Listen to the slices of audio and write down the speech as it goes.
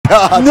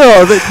god.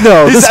 No,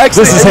 no. This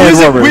is hand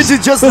warmers. We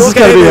should just this look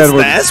is gotta at be it. hand It's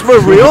warmers. Ness for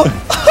real?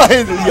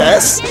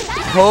 Yes.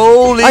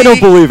 Holy! I don't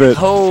believe it.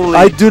 Holy!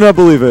 I do not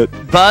believe it.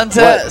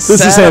 Banta This is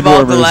said hand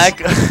about the warmers.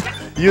 lack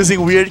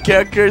using weird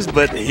characters,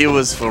 but he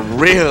was for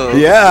real.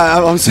 Yeah,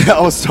 I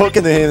was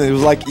talking to him and he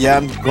was like, yeah,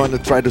 I'm going to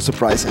try to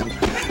surprise him.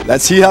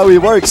 Let's see how he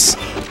works.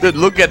 Dude,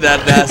 look at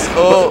that, Ness.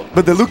 Oh,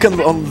 But the look on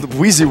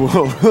Wheezy,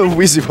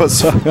 Wheezy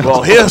was...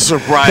 well, he was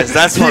surprised.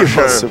 That's he for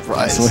sure. was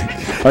surprised.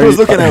 Are He was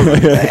you- looking at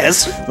him,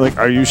 yes. Like,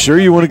 are you sure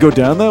you want to go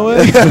down that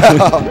way?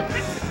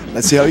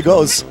 Let's see how he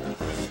goes.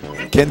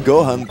 Can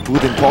Gohan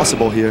put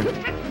impossible here?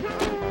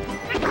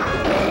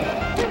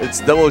 It's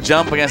double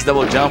jump against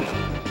double jump.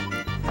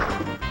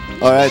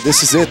 Alright,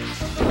 this is it.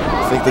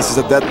 I think this is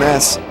a dead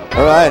Ness.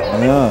 Alright.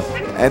 Yeah.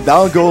 And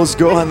down goes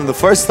Gohan in the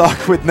first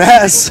stock with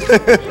Ness.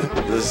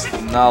 This is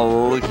not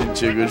looking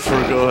too good for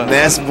Gohan.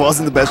 Ness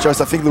wasn't the best choice.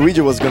 I think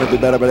Luigi was going to be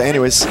better, but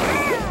anyways.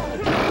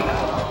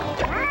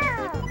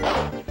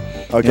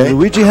 Okay. Yeah,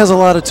 Luigi has a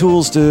lot of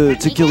tools to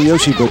kill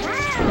Yoshi, but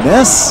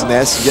Ness?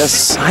 Ness,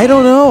 yes. I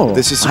don't know.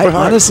 This is super I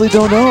hard. honestly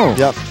don't know.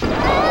 Yep.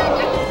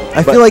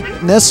 I feel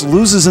like Ness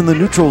loses in the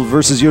neutral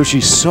versus Yoshi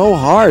so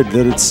hard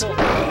that it's...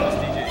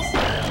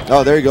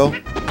 Oh, there you go.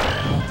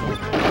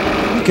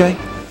 Okay.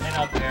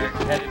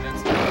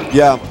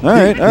 Yeah.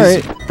 Alright, he's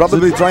alright.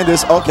 probably trying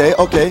this. Okay,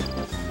 okay.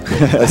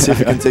 Let's see if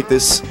he can take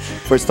this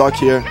first stock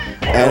here.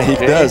 And he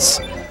Okay. does.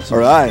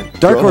 Alright.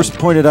 Dark Horse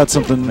pointed out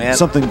something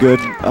good.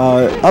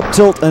 Up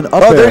tilt and up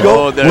Oh, air there you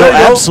go. Oh, there will you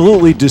go.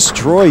 absolutely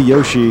destroy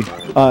Yoshi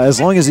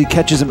as long as he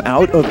catches him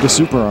out of the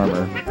super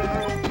armor.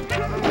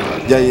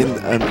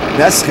 Yeah,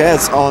 Ness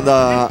heads on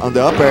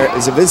the up air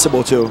is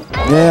invincible too.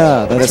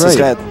 Yeah, that's Ness's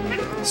right.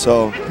 head.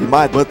 So he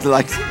might, but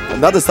like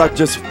another stock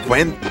just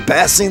went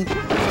passing.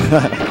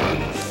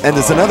 And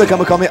there's another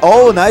combo coming.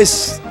 Oh,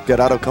 nice. Get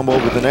out of combo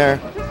with an air.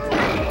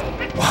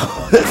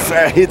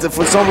 Fair hit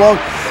for so long.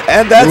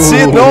 And that's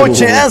it. No Ooh.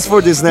 chance for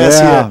this Ness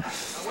Yeah. here.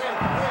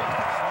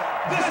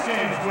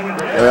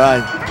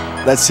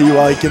 Alright. Let's see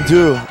what he can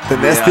do. The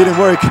Ness didn't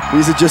work.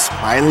 Weezy just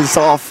smiling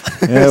off.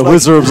 Yeah, It's like,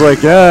 Wizzrobe's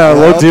like, yeah,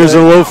 low tiers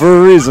are low for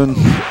a reason.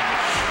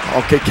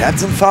 okay,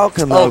 Captain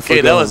Falcon. now for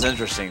Okay, that Gohan. was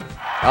interesting.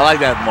 I like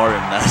that more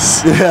than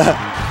Ness.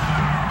 Yeah.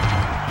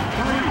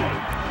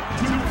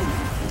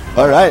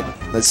 Alright,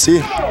 let's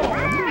see.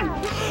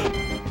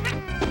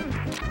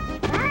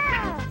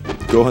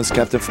 Gohan's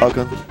Captain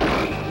Falcon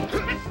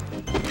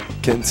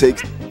can take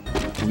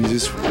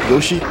Weezy's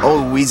Yoshi.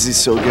 Oh, Weezy's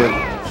so good.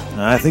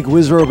 I think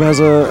Wizzrobe has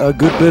a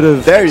good bit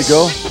of There you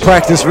go.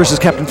 practice versus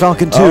Captain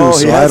Falcon too, Oh,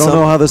 he so I has don't some.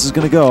 know how this is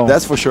going to go.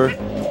 That's for sure.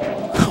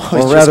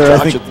 or rather,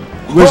 I think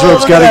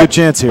Wizzrobe's look got at a good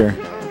chance here.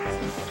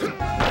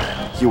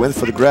 He went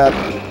for the grab.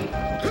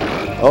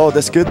 Oh,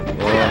 that's good.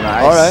 Oh,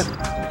 nice.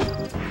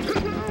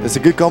 Alright. That's a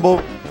good combo.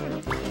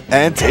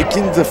 And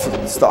taking the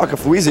stock of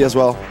Weezy as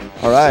well.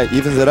 Alright,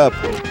 evens it up.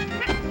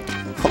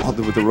 Oh,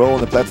 with the roll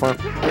on the platform.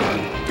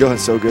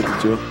 Gohan's so good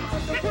too.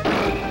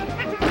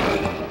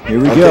 Here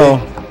we go.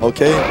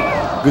 Okay,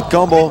 good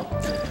combo.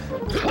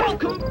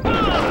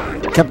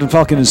 Captain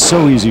Falcon is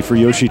so easy for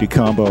Yoshi to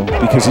combo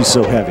because he's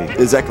so heavy.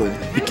 Exactly.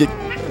 He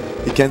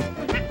can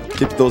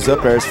keep those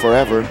up airs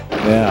forever.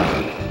 Yeah.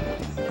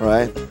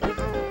 Right.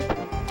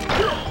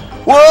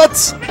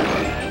 What?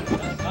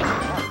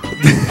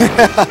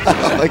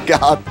 Oh my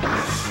god.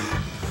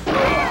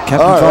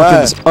 Captain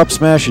Falcon's up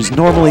smash is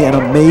normally an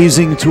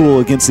amazing tool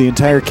against the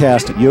entire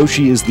cast.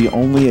 Yoshi is the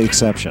only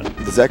exception.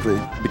 Exactly.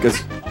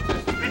 Because.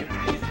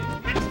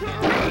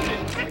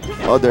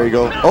 Oh, there you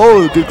go.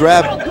 Oh, good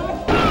grab.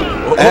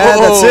 And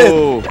that's it.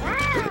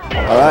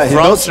 Alright, he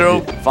Front knows, throw,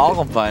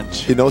 Falcon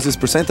punch. he knows his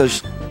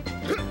percentage.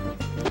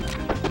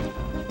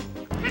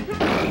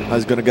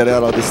 He's gonna get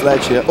out of the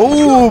sledge here.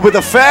 Oh, with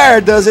the fair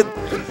does it.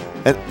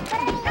 And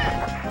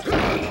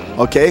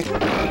okay.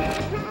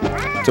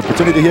 It's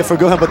opportunity here for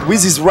Gohan, but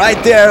Wheezy's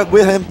right there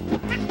with him.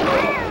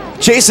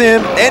 Chasing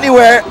him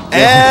anywhere.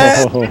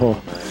 And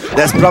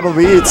that's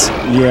probably it.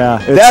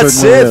 Yeah, it That's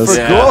certainly it is.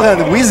 for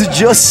Gohan. Wheezy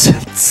just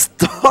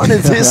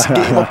started this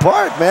game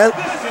apart, man.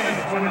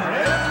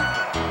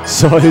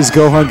 So is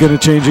Gohan going to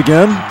change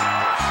again?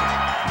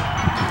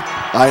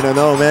 I don't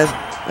know, man.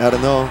 I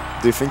don't know.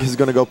 Do you think he's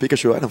gonna go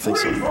Pikachu? I don't think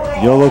so.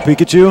 YOLO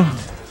Pikachu?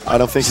 I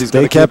don't think he's Stay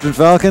gonna Captain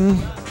Falcon?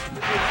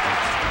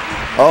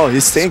 Oh,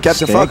 he's staying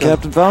Captain Stay Falcon.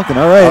 Captain Falcon,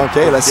 all right.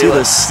 Okay, let's see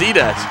Let's this. see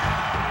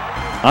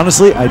that.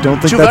 Honestly, I don't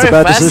think Two that's a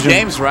very bad fast decision.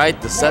 games, right?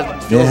 The set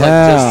feels like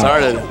Yeah. just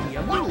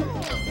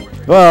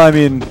started. Well, I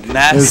mean,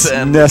 Ness it's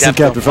and Ness and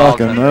Captain Captain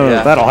Falcon. Falcon, Oh,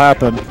 yeah. That'll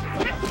happen.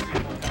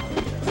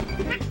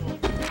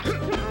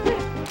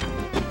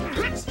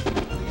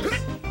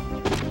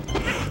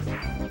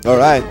 All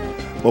right,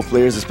 both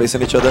players are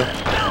spacing each other.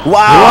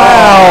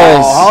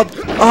 Wow!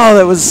 Oh,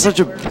 that was such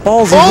a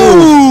ballsy move.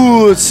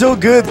 Oh, so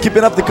good,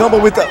 keeping up the combo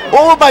with the.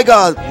 Oh my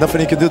God!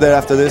 Nothing he can do there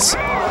after this.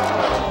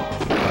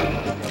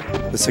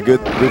 That's a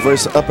good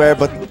reverse up air,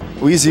 but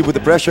Wheezy with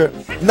the pressure.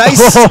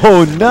 Nice!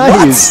 Oh,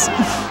 nice!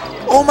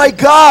 What? Oh my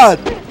God!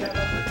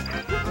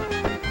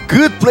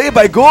 Good play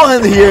by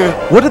Gohan here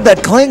What did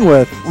that clang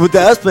with? with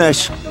the up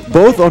smash.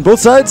 Both on both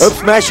sides? Up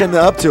smash and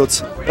the up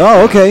tilts.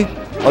 Oh, okay.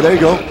 Oh, there you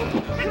go.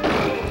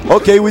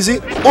 Okay, Wizzy.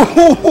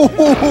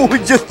 Oh, we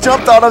just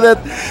jumped out of it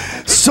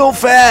so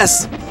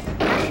fast.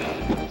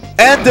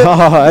 And the,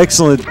 Oh,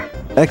 excellent.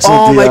 Excellent.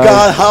 oh my DI.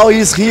 God, how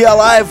is he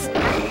alive?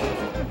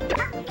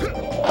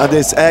 And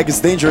this egg is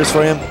dangerous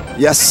for him.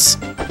 Yes.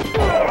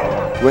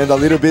 Went a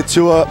little bit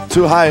too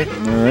high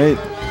All right.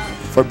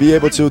 for be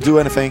able to do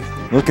anything.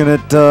 Looking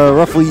at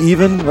roughly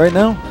even right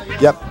now.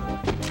 Yep.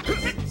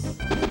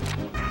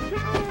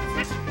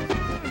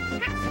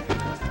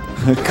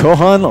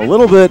 Gohan a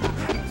little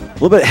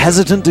bit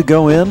hesitant to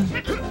go in,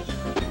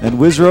 and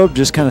Wizzrobe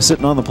just kind of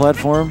sitting on the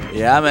platform.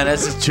 Yeah, man,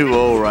 that's a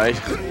 2-0, right?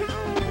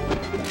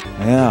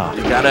 Yeah,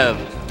 You gotta,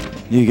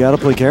 you gotta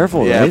play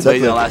careful, yeah, right? play Exactly.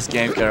 the last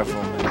game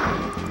careful,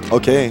 man.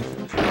 Okay.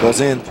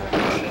 Goes in.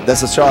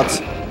 That's a shot.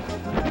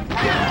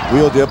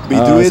 Will the up B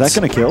do it? Is that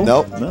gonna kill?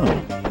 No. No.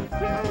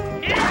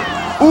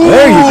 Ooh,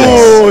 There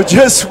you go.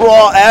 Just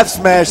raw F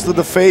smash to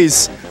the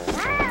face.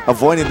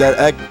 Avoiding that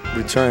egg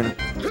return.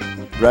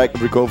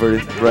 Recovery,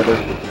 rather.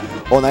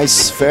 Oh,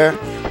 nice. Fair.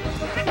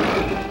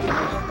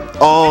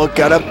 Oh,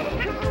 got up.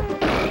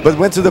 But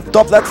went to the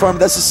top platform.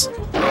 That's just.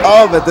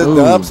 Oh, but the Ooh.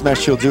 up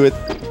smash will do it.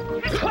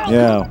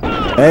 Yeah.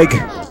 Egg.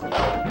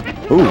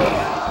 Ooh.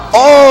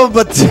 Oh,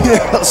 but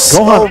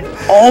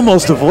Gohan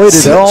almost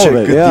avoided all such of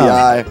a it. good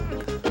Yeah.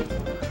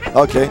 DI.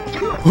 Okay.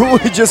 Ooh,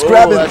 he just Oh,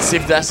 grabbed it. let's see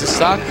if that's the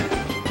stock.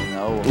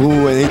 No.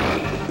 Ooh, and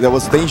that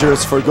was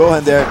dangerous for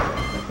Gohan there.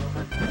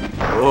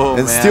 Oh,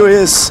 And man. still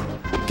is.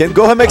 Can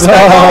Gohan make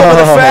back over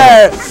the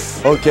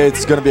fair? Okay,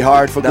 it's gonna be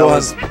hard for That Gohan.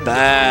 was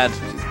bad.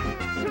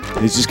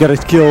 He's just got to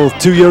kill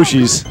 2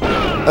 Yoshis.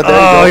 Oh, there you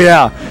Oh go.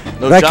 yeah.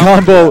 No That jump.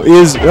 combo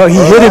is. He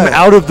hit him Alright.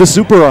 out of the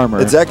super armor.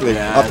 Exactly,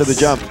 Yes. after the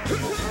jump.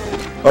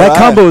 That Alright.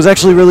 combo is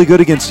actually really good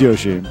against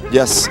Yoshi.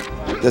 Yes,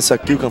 that's a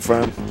Q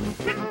confirm.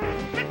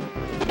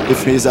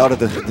 If he's out of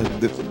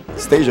the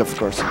stage, of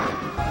course.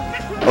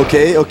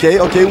 Okay,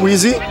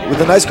 Wheezy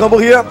with a nice combo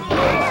here.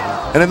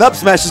 And an up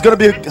smash is gonna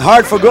be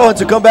hard for Gohan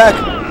to come back.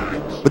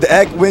 But the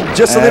egg went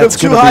just a little That's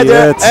too gonna high be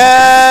there. it.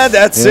 And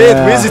that's it.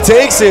 Yeah. Wheezy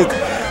takes it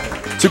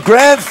to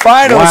grand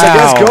finals Wow.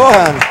 against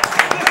Gohan.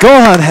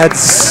 Gohan had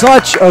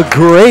such a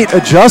great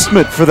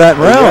adjustment for that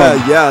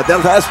round. Yeah,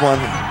 that last one.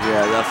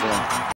 Yeah, definitely.